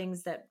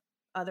things that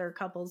other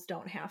couples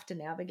don't have to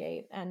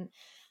navigate, and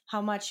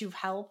how much you've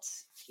helped,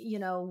 you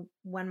know,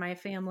 when my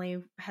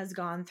family has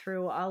gone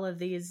through all of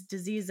these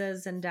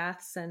diseases and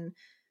deaths, and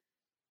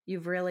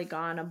you've really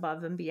gone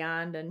above and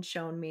beyond and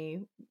shown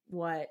me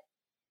what,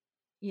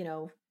 you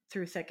know,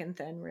 through thick and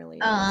thin really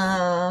is.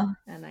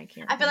 And I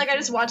feel like I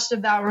just watched a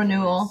vow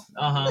renewal.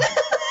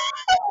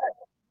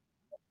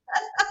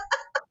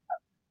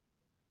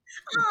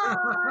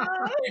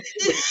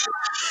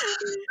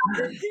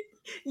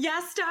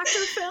 Yes, Dr.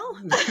 Phil.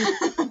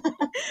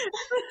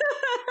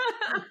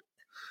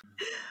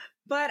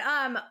 But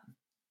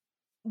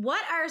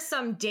what are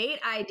some date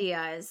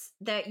ideas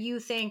that you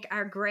think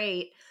are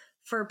great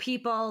for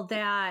people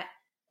that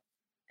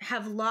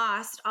have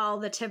lost all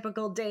the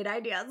typical date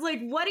ideas?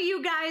 Like, what do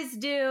you guys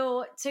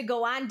do to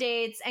go on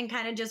dates and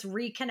kind of just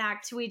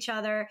reconnect to each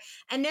other?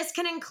 And this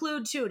can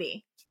include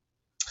Tootie.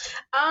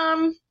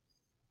 I'll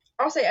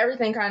say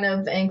everything kind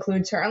of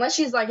includes her, unless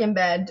she's like in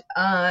bed.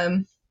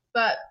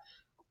 But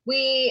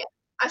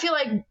I feel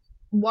like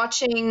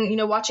watching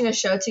a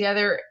show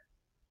together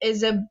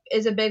is a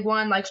big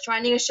one. Like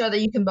finding a show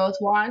that you can both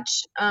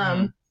watch.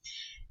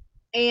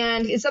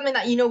 And it's something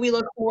that, you know, we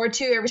look forward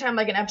to every time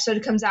like an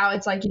episode comes out.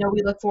 It's like, you know,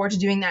 we look forward to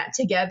doing that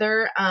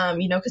together.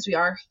 You know, because we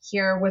are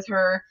here with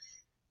her.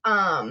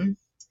 And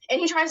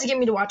he tries to get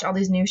me to watch all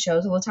these new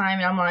shows all the time,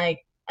 and I'm like,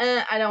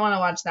 I don't want to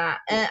watch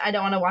that. I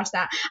don't want to watch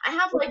that. I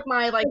have like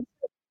my like.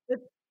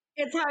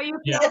 It's how you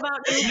feel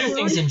about new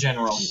things in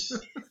general.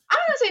 I'm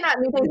gonna say not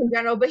new things in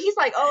general, but he's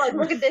like, oh, like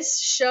look at this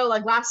show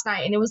like last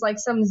night, and it was like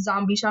some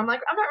zombie show. I'm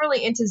like, I'm not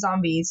really into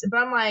zombies, but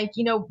I'm like,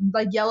 you know,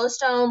 like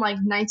Yellowstone, like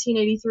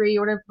 1983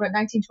 or whatever, but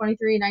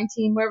 1923,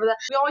 19, whatever that.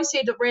 We always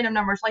say the random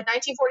numbers, like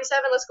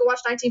 1947. Let's go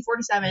watch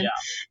 1947. Yeah.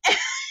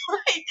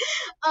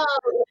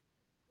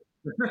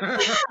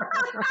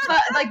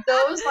 But like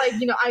those, like,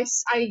 you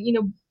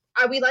know,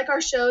 we like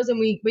our shows, and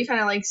we kind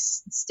of like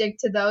stick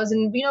to those,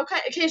 and, you know,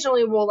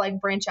 occasionally we'll like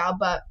branch out,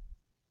 but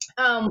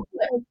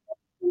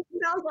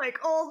sounds like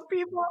old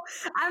people.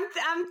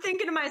 I'm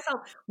thinking to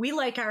myself, we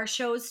like our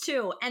shows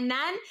too. And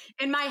then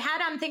in my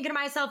head, I'm thinking to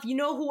myself, you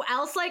know who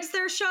else likes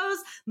their shows?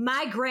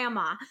 My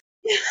grandma.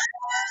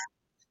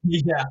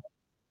 Yeah.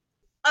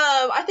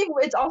 I think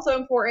it's also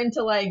important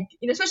to, like,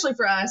 you know, especially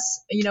for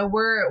us, you know,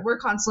 we're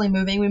constantly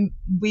moving.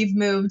 We've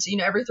moved, you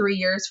know, every 3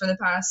 years for the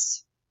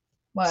past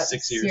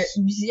 6 years.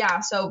 Yeah.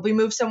 So we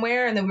moved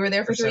somewhere, and then we were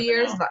there for 3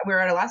 years. We were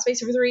at our last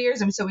place for 3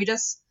 years. And so we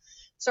just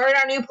started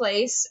our new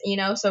place, you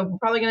know, so we're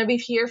probably going to be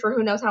here for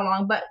who knows how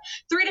long, but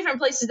 3 different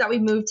places that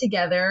we've moved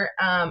together.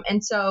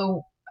 And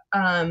so,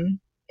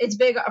 it's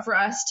big for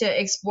us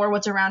to explore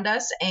what's around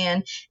us.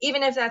 And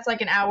even if that's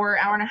like an hour,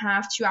 hour and a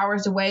half, 2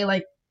 hours away,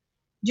 like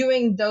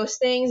doing those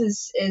things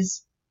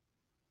is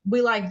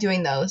we like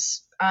doing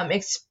those,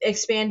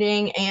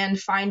 expanding and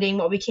finding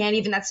what we can.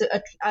 Even that's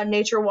a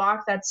nature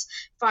walk that's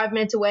 5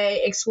 minutes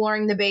away,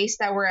 exploring the base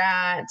that we're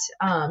at,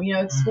 you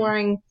know,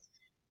 exploring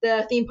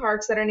the theme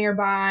parks that are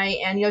nearby.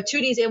 And, you know,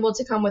 Tootie's able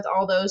to come with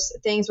all those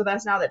things with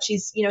us now that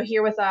she's, you know,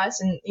 here with us.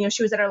 And, you know,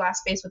 she was at our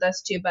last space with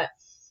us too. But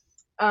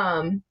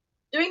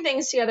doing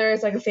things together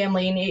is like a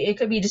family, and it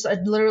could be just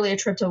literally a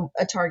trip to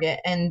a Target,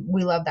 and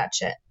we love that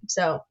shit.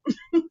 So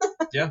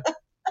yeah.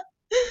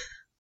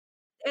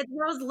 It's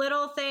those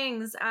little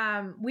things.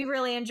 We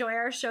really enjoy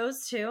our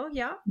shows too.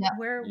 Yeah.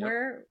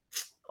 We're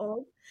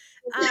old.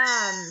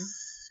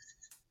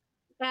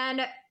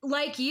 And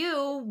like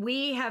you,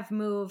 we have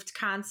moved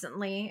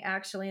constantly,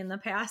 actually, in the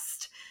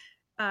past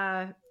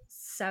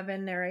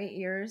 7 or 8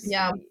 years.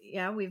 Yeah.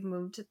 We've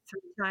moved 3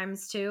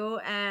 times too.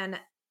 And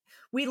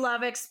we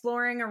love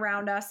exploring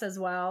around us as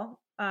well.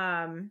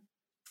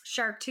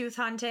 Shark tooth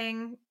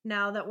hunting,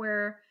 now that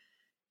we're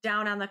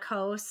down on the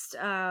coast.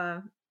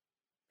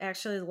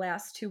 Actually, the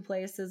last 2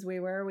 places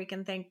we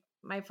can thank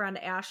my friend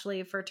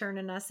Ashley for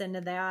turning us into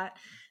that.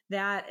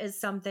 That is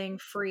something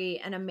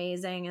free and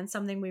amazing, and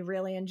something we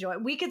really enjoy.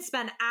 We could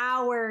spend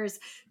hours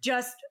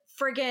just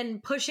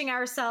friggin' pushing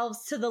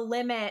ourselves to the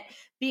limit,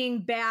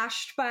 being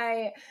bashed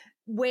by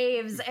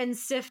waves and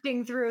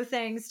sifting through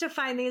things to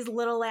find these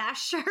little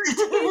ass sharks.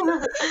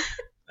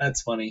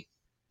 That's funny.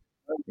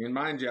 And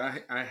mind you,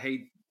 I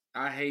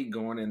hate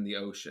going in the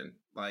ocean.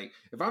 Like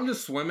if I'm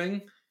just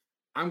swimming,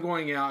 I'm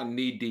going out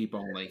knee deep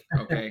only.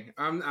 Okay,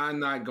 I'm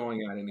not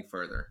going out any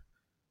further.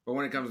 But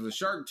when it comes to the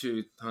shark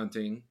tooth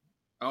hunting,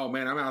 oh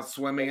man, I'm out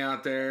swimming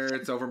out there.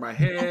 It's over my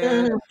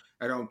head.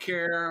 I don't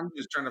care. I'm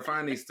just trying to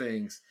find these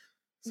things.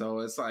 So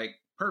it's like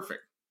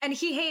perfect. And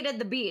he hated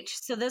the beach.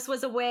 So this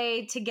was a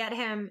way to get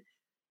him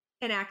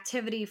an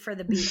activity for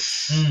the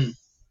beach.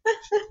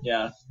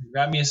 Yeah.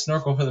 Grab me a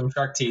snorkel for them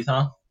shark teeth,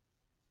 huh?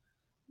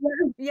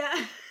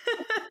 Yeah.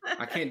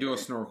 I can't do a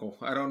snorkel.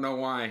 I don't know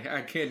why.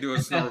 I can't do a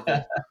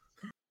snorkel.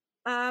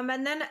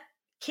 And then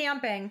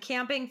camping.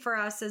 Camping for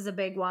us is a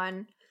big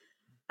one.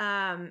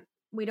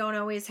 We don't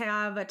always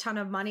have a ton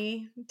of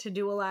money to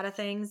do a lot of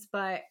things,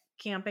 but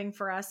camping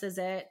for us is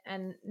it.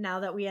 And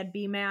now that we had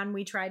B-Man,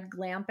 we tried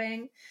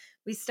glamping.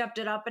 We stepped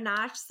it up a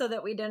notch so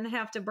that we didn't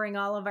have to bring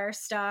all of our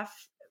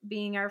stuff,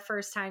 being our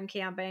first time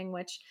camping,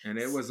 and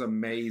it was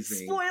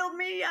amazing. Spoiled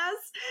me, yes,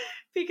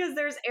 because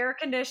there's air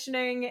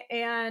conditioning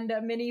and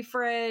a mini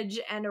fridge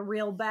and a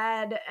real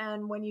bed.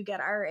 And when you get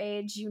our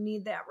age, you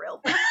need that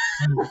real bed.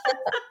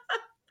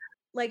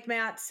 Like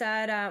Matt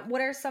said,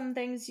 what are some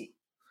things?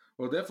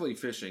 Well, definitely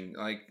fishing.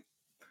 Like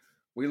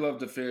we love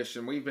to fish,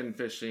 and we've been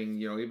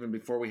fishing, even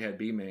before we had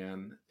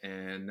B-Man.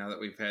 And now that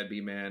we've had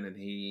B-Man and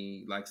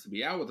he likes to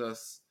be out with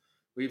us,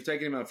 we've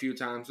taken him a few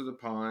times to the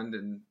pond,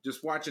 and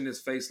just watching his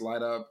face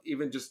light up,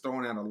 even just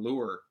throwing out a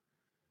lure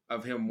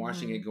of him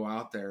watching it go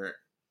out there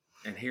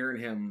and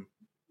hearing him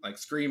like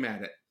scream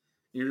at it.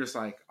 You're just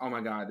like, oh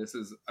my God, this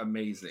is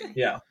amazing.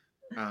 Yeah.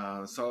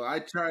 So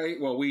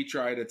we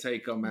try to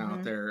take them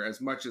out there as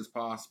much as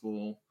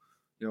possible.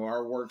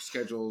 Our work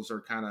schedules are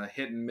kind of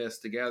hit and miss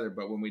together,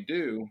 but when we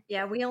do.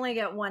 Yeah, we only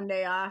get one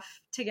day off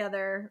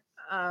together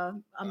a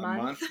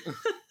month.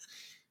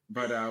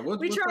 But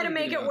we try to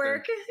make it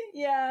work.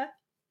 Yeah.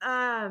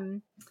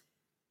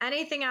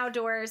 Anything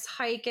outdoors,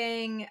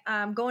 hiking,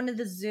 going to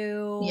the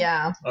zoo.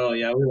 Yeah. Oh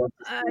yeah, we love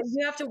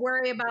you have to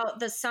worry about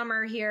the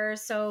summer here.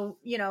 So,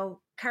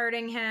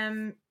 carting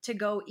him to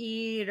go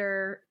eat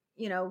or,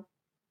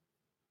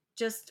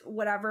 just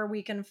whatever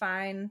we can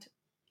find.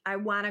 I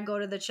want to go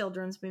to the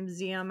Children's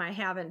Museum. I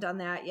haven't done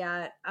that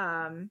yet.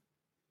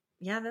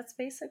 Yeah, that's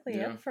basically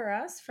it for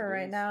us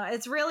right now.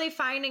 It's really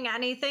finding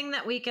anything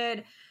that we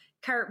could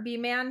cart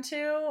B-Man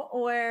to,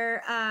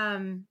 or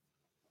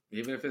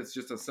even if it's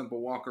just a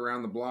simple walk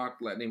around the block,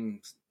 letting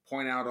him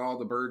point out all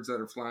the birds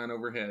that are flying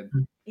overhead.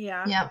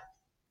 Yeah. Yep.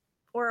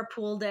 Or a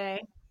pool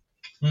day.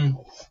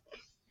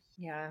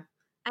 Yeah.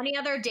 Any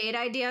other date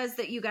ideas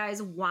that you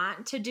guys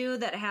want to do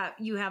that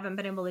you haven't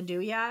been able to do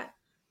yet?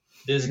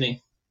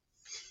 Disney.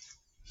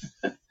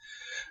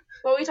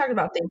 Well, we talked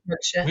about things,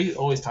 shit. We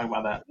always talk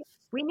about that.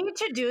 We need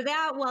to do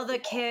that while the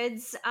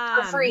kids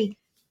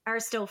are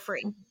still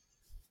free.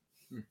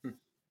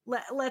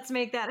 Let's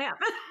make that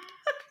happen.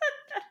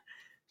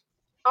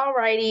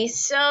 Alrighty,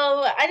 so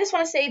I just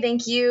want to say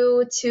thank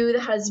you to the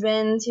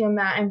husbands,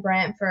 Matt and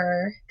Brent,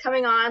 for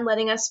coming on,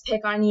 letting us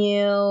pick on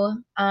you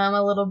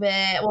a little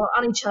bit,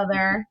 on each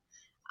other,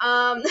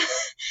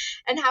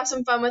 and have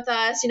some fun with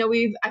us.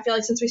 I feel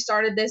like since we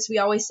started this, we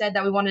always said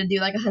that we wanted to do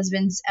like a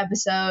husband's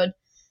episode,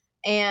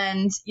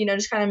 and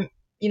just kind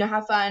of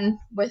have fun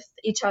with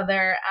each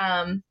other.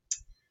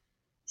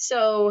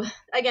 So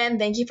again,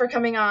 thank you for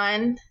coming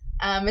on.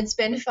 It's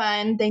been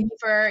fun. Thank you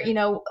for,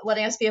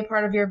 letting us be a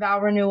part of your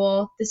vow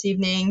renewal this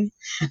evening.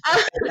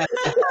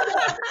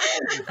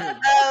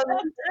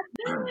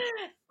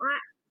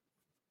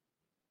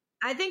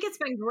 I think it's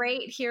been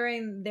great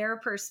hearing their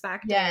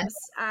perspectives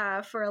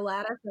for a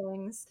lot of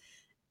things.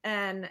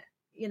 And,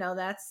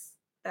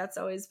 that's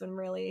always been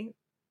really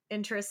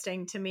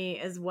interesting to me,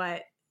 is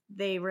what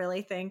they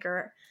really think,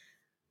 or,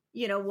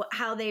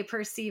 how they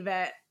perceive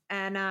it.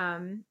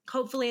 And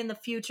hopefully in the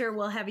future,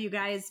 we'll have you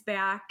guys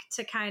back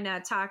to kind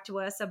of talk to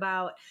us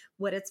about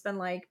what it's been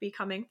like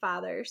becoming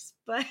fathers.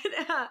 But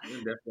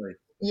definitely.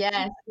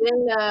 Yes,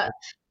 getting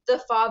the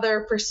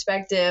father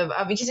perspective,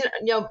 because,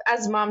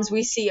 as moms,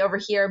 we see over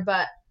here,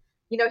 but,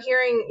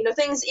 hearing,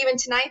 things even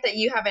tonight that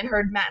you haven't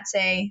heard Matt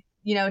say,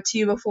 to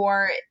you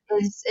before,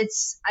 it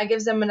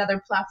gives them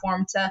another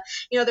platform to,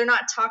 they're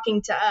not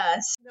talking to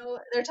us,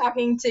 they're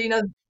talking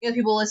to,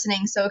 people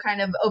listening. So it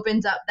kind of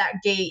opens up that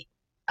gate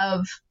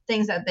of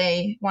things that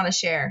they want to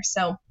share.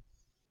 So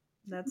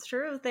that's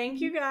true. Thank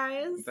you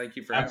guys. Thank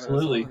you for having us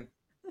on.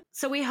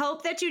 So we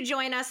hope that you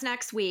join us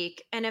next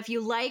week. And if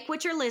you like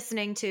what you're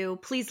listening to,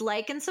 please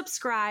like and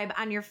subscribe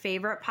on your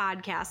favorite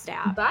podcast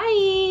app.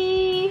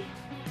 Bye.